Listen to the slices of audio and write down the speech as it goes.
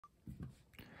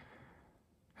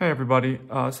Hey everybody,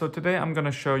 so today I'm going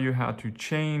to show you how to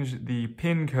change the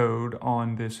PIN code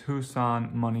on this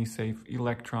Husan Money Safe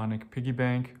electronic piggy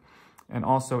bank. And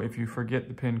also, if you forget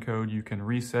the PIN code, you can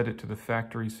reset it to the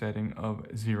factory setting of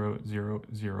 0000.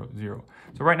 So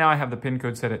right now I have the PIN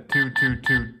code set at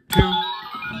 2222.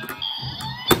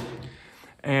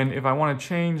 And if I want to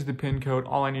change the PIN code,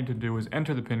 all I need to do is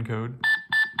enter the PIN code,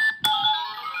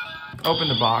 open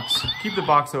the box, keep the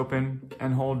box open,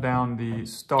 and hold down the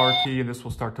star key, and this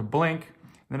will start to blink.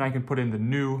 Then I can put in the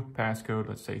new passcode,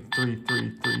 let's say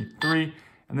 3333,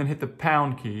 and then hit the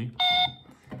pound key.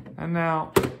 And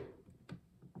now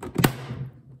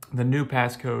the new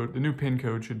passcode, the new PIN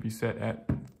code should be set at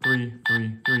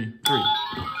 3333.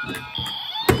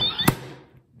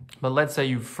 But let's say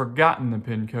you've forgotten the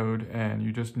PIN code and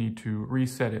you just need to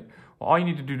reset it. Well, all you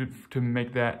need to do to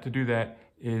do that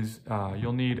is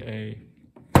you'll need a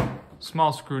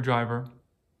small screwdriver,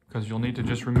 because you'll need to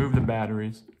just remove the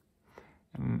batteries.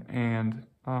 And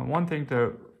one thing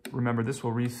to remember, this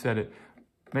will reset it.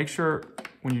 Make sure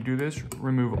when you do this,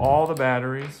 remove all the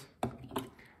batteries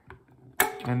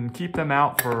and keep them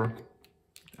out for,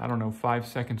 I don't know, 5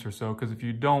 seconds or so, because if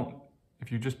you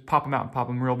just pop them out and pop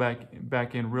them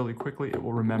back in really quickly, it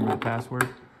will remember the password.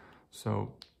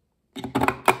 So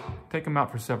take them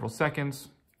out for several seconds,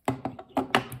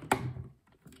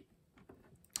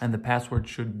 and the password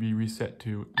should be reset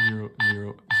to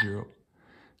 0000.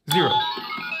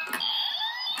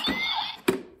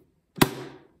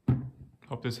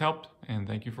 Hope this helped, and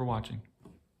thank you for watching.